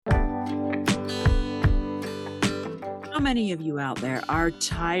How many of you out there are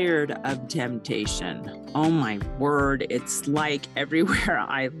tired of temptation? Oh my word, it's like everywhere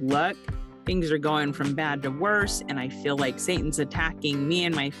I look, things are going from bad to worse, and I feel like Satan's attacking me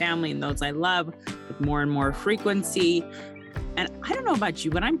and my family and those I love with more and more frequency. And I don't know about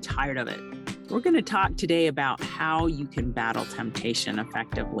you, but I'm tired of it. We're going to talk today about how you can battle temptation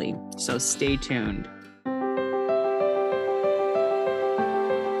effectively. So stay tuned.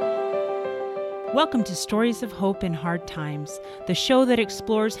 Welcome to Stories of Hope in Hard Times, the show that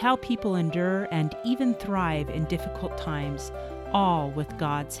explores how people endure and even thrive in difficult times, all with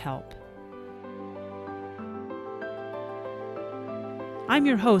God's help. I'm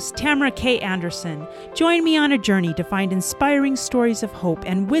your host, Tamara K. Anderson. Join me on a journey to find inspiring stories of hope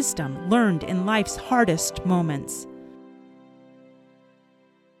and wisdom learned in life's hardest moments.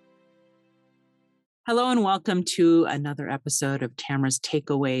 Hello and welcome to another episode of Tamara's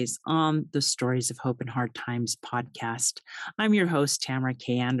Takeaways on the Stories of Hope in Hard Times podcast. I'm your host, Tamara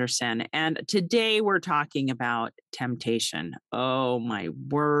K. Anderson, and today we're talking about temptation. Oh my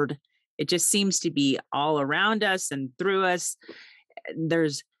word. It just seems to be all around us and through us.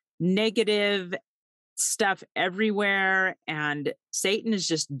 There's negative stuff everywhere, and Satan is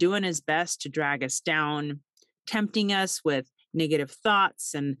just doing his best to drag us down, tempting us with negative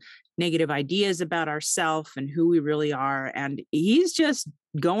thoughts and negative ideas about ourselves and who we really are. And he's just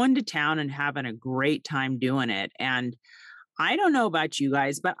going to town and having a great time doing it. And I don't know about you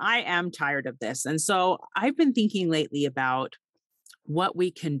guys, but I am tired of this. And so I've been thinking lately about what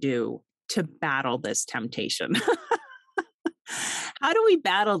we can do to battle this temptation. How do we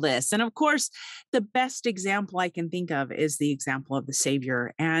battle this? And of course, the best example I can think of is the example of the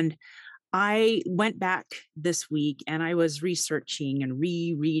Savior. And I went back this week and I was researching and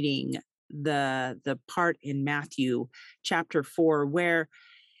rereading the part in Matthew chapter 4 where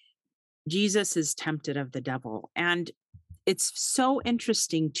Jesus is tempted of the devil. And it's so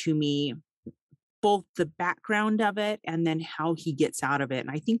interesting to me, both the background of it and then how he gets out of it. And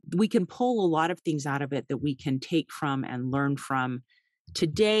I think we can pull a lot of things out of it that we can take from and learn from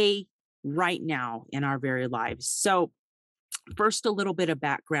today, right now in our very lives. So first, a little bit of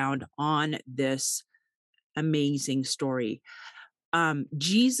background on this amazing story.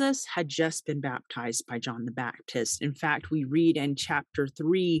 Jesus had just been baptized by John the Baptist. In fact, we read in chapter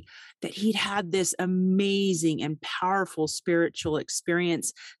 3 that he'd had this amazing and powerful spiritual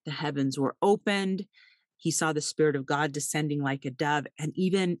experience. The heavens were opened. He saw the Spirit of God descending like a dove, and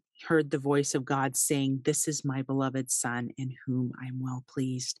even heard the voice of God saying, "This is my beloved Son in whom I'm well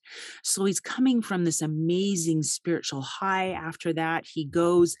pleased." So he's coming from this amazing spiritual high. After that, he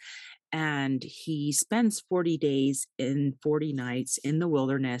goes and he spends 40 days and 40 nights in the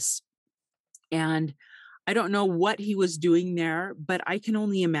wilderness. And I don't know what he was doing there, but I can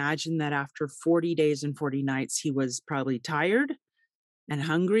only imagine that after 40 days and 40 nights, he was probably tired and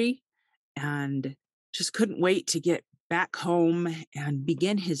hungry and just couldn't wait to get back home and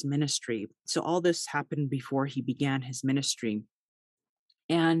begin his ministry. So all this happened before he began his ministry.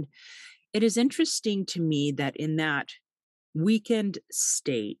 And it is interesting to me that in that weakened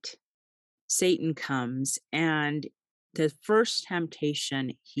state, Satan comes, and the first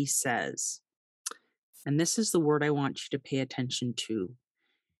temptation he says, and this is the word I want you to pay attention to,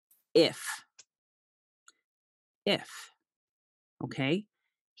 if, okay?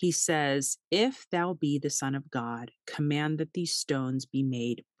 He says, "If thou be the Son of God, command that these stones be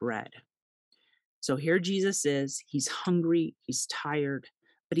made bread." So here Jesus is, he's hungry, he's tired,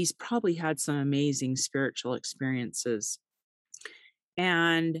 but he's probably had some amazing spiritual experiences.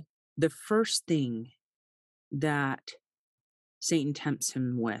 And the first thing that Satan tempts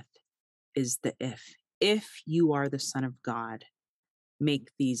him with is the if. If you are the Son of God,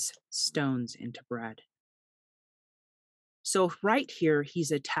 make these stones into bread. So right here,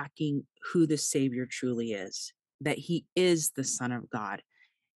 he's attacking who the Savior truly is, that he is the Son of God.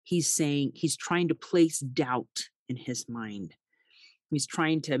 He's saying, he's trying to place doubt in his mind. He's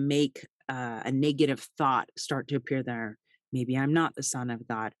trying to make a negative thought start to appear there. Maybe I'm not the Son of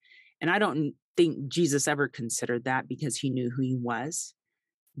God. And I don't think Jesus ever considered that because he knew who he was.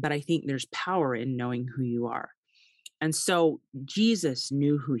 But I think there's power in knowing who you are. And so Jesus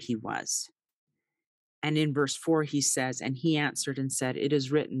knew who he was. And in verse 4, he says, "And he answered and said, It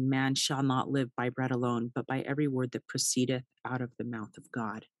is written, man shall not live by bread alone, but by every word that proceedeth out of the mouth of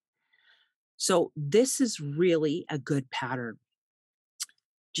God." So this is really a good pattern.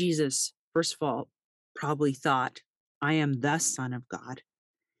 Jesus, first of all, probably thought, "I am the Son of God."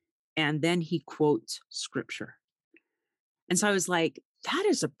 And then he quotes scripture. And so I was like, that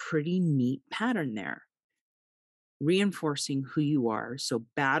is a pretty neat pattern there. Reinforcing who you are. So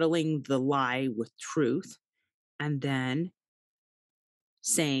battling the lie with truth, and then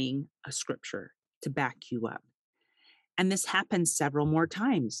saying a scripture to back you up. And this happens several more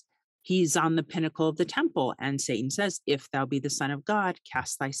times. He's on the pinnacle of the temple, and Satan says, "If thou be the Son of God,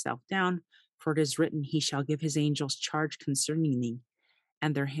 cast thyself down, for it is written, he shall give his angels charge concerning thee,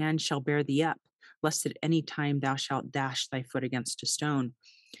 and their hand shall bear thee up, lest at any time thou shalt dash thy foot against a stone."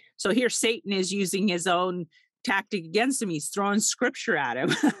 So here Satan is using his own tactic against him. He's throwing scripture at him.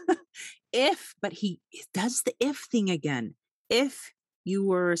 But he does the if thing again. If you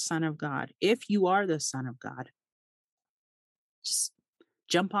were a son of God, if you are the Son of God, just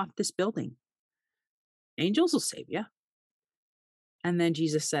jump off this building. Angels will save you. And then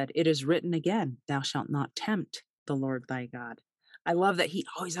Jesus said, "It is written again, thou shalt not tempt the Lord thy God." I love that he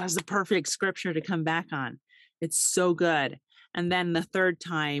always has the perfect scripture to come back on. It's so good. And then the third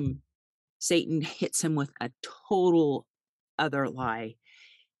time, Satan hits him with a total other lie.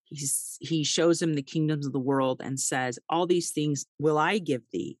 He shows him the kingdoms of the world and says, "All these things will I give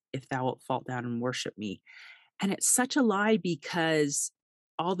thee if thou wilt fall down and worship me." And it's such a lie, because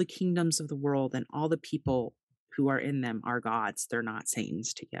all the kingdoms of the world and all the people who are in them are God's. They're not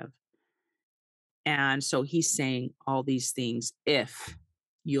Satan's to give. And so he's saying all these things if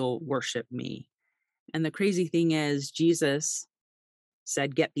you'll worship me. And the crazy thing is, Jesus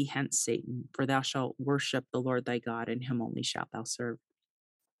said, "Get thee hence, Satan, for thou shalt worship the Lord thy God, and him only shalt thou serve."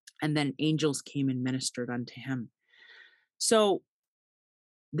 And then angels came and ministered unto him. So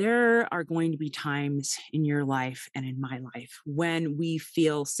there are going to be times in your life and in my life when we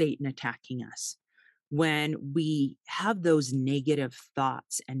feel Satan attacking us, when we have those negative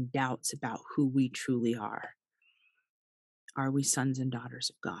thoughts and doubts about who we truly are. Are we sons and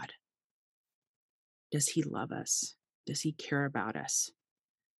daughters of God? Does he love us? Does he care about us?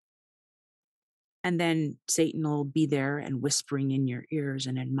 And then Satan will be there and whispering in your ears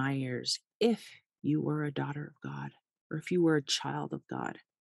and in my ears, if you were a daughter of God, or if you were a child of God,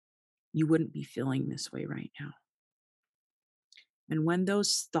 you wouldn't be feeling this way right now. And when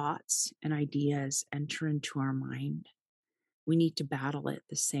those thoughts and ideas enter into our mind, we need to battle it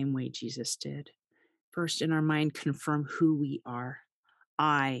the same way Jesus did. First, in our mind, confirm who we are.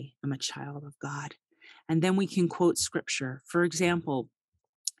 I am a child of God. And then we can quote scripture. For example,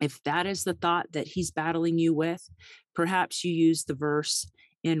 if that is the thought that he's battling you with, perhaps you use the verse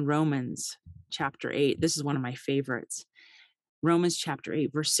in Romans chapter 8. This is one of my favorites. Romans chapter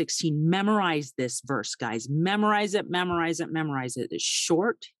 8, verse 16. Memorize this verse, guys. Memorize it, memorize it, memorize it. It's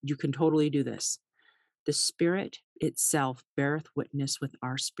short. You can totally do this. The Spirit itself beareth witness with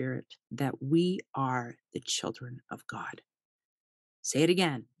our spirit that we are the children of God. Say it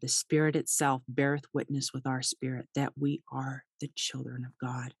again. The Spirit itself beareth witness with our spirit that we are the children of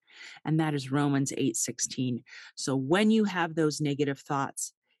God. And that is Romans 8:16. So when you have those negative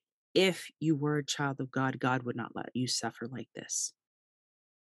thoughts, if you were a child of God, God would not let you suffer like this.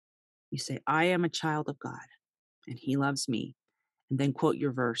 You say, I am a child of God, and he loves me. And then quote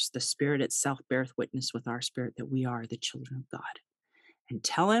your verse, the Spirit itself beareth witness with our spirit that we are the children of God. And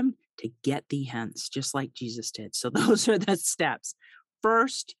tell him to get thee hence, just like Jesus did. So those are the steps.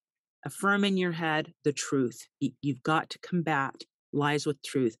 First, affirm in your head the truth. You've got to combat lies with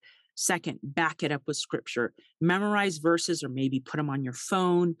truth. Second, back it up with scripture. Memorize verses, or maybe put them on your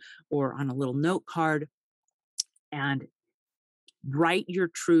phone or on a little note card, and write your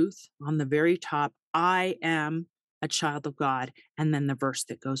truth on the very top. I am a child of God, and then the verse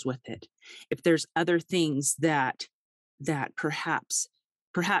that goes with it. If there's other things that perhaps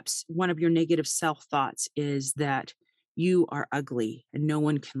one of your negative self-thoughts is that you are ugly and no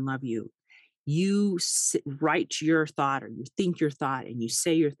one can love you, you write your thought, or you think your thought, and you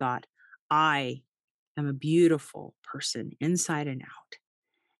say your thought, I am a beautiful person inside and out.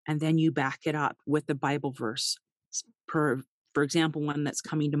 And then you back it up with the Bible verse. For example, one that's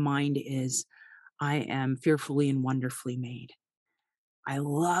coming to mind is, I am fearfully and wonderfully made. I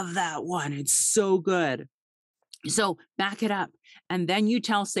love that one. It's so good. So back it up. And then you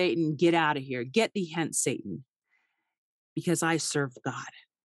tell Satan, get out of here. Get thee hence, Satan, because I serve God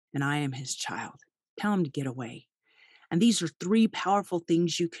and I am his child. Tell him to get away. And these are 3 powerful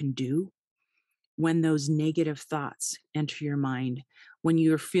things you can do when those negative thoughts enter your mind, when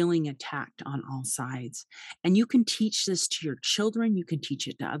you're feeling attacked on all sides. And you can teach this to your children. You can teach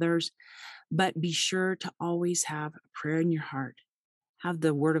it to others. But be sure to always have a prayer in your heart. Have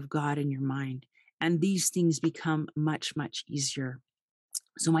the word of God in your mind. And these things become much, much easier.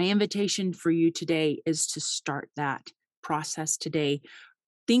 So my invitation for you today is to start that process today.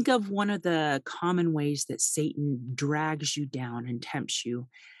 Think of one of the common ways that Satan drags you down and tempts you.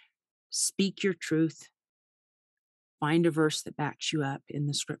 Speak your truth. Find a verse that backs you up in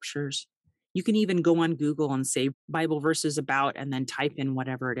the scriptures. You can even go on Google and say Bible verses about, and then type in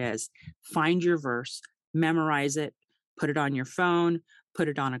whatever it is. Find your verse, memorize it, put it on your phone, put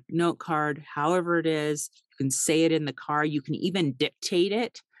it on a note card, however it is. You can say it in the car. You can even dictate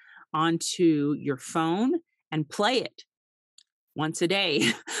it onto your phone and play it once a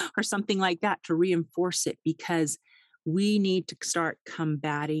day or something like that to reinforce it, because we need to start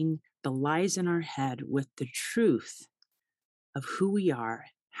combating the lies in our head with the truth of who we are,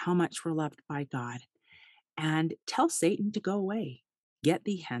 how much we're loved by God, and tell Satan to go away. Get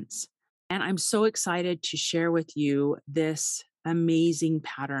thee hence. And I'm so excited to share with you this amazing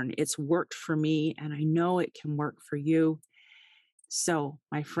pattern. It's worked for me, and I know it can work for you. So,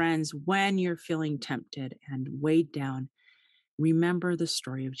 my friends, when you're feeling tempted and weighed down, remember the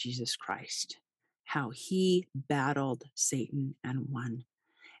story of Jesus Christ, how he battled Satan and won.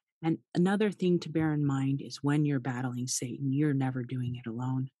 And another thing to bear in mind is when you're battling Satan, you're never doing it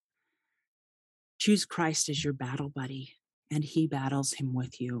alone. Choose Christ as your battle buddy, and he battles him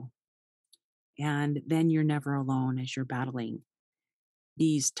with you. And then you're never alone as you're battling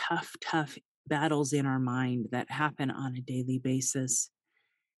these tough battles in our mind that happen on a daily basis.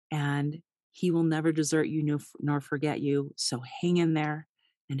 And he will never desert you nor forget you. So hang in there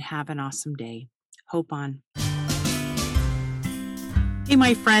and have an awesome day. Hope on. Hey,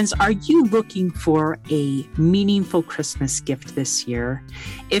 my friends, are you looking for a meaningful Christmas gift this year?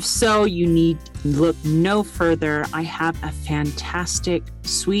 If so, you need look no further. I have a fantastic,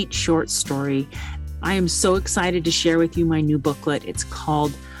 sweet short story. I am so excited to share with you my new booklet. It's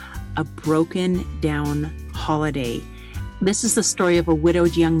called A Broken Down Holiday. This is the story of a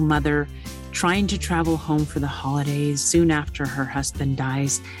widowed young mother trying to travel home for the holidays soon after her husband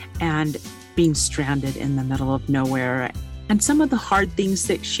dies and being stranded in the middle of nowhere. And some of the hard things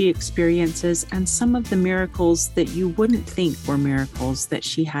that she experiences and some of the miracles that you wouldn't think were miracles that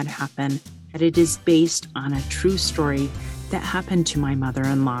she had happen. And it is based on a true story that happened to my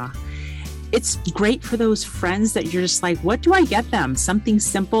mother-in-law. It's great for those friends that you're just like, what do I get them? Something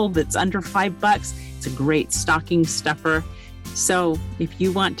simple that's under $5. It's a great stocking stuffer. So if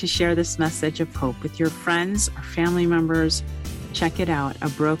you want to share this message of hope with your friends or family members, check it out, A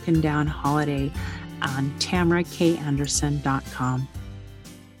Broken Down Holiday, on TamaraKAnderson.com.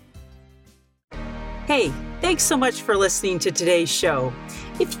 Hey, thanks so much for listening to today's show.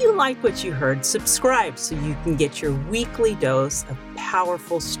 If you like what you heard, subscribe so you can get your weekly dose of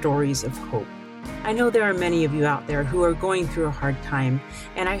powerful stories of hope. I know there are many of you out there who are going through a hard time,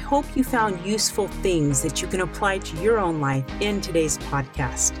 and I hope you found useful things that you can apply to your own life in today's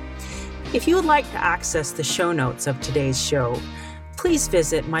podcast. If you would like to access the show notes of today's show, please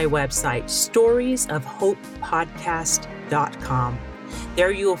visit my website, storiesofhopepodcast.com.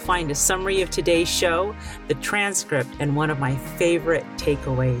 There you will find a summary of today's show, the transcript, and one of my favorite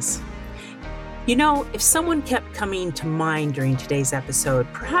takeaways. You know, if someone kept coming to mind during today's episode,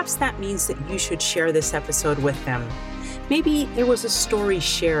 perhaps that means that you should share this episode with them. Maybe there was a story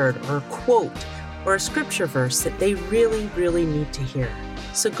shared or a quote or a scripture verse that they really, really need to hear.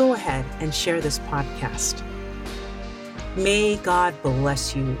 So go ahead and share this podcast. May God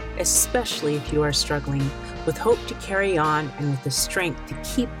bless you, especially if you are struggling, with hope to carry on and with the strength to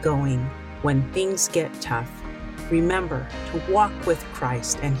keep going when things get tough. Remember to walk with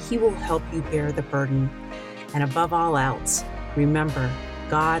Christ, and He will help you bear the burden. And above all else, remember,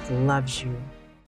 God loves you.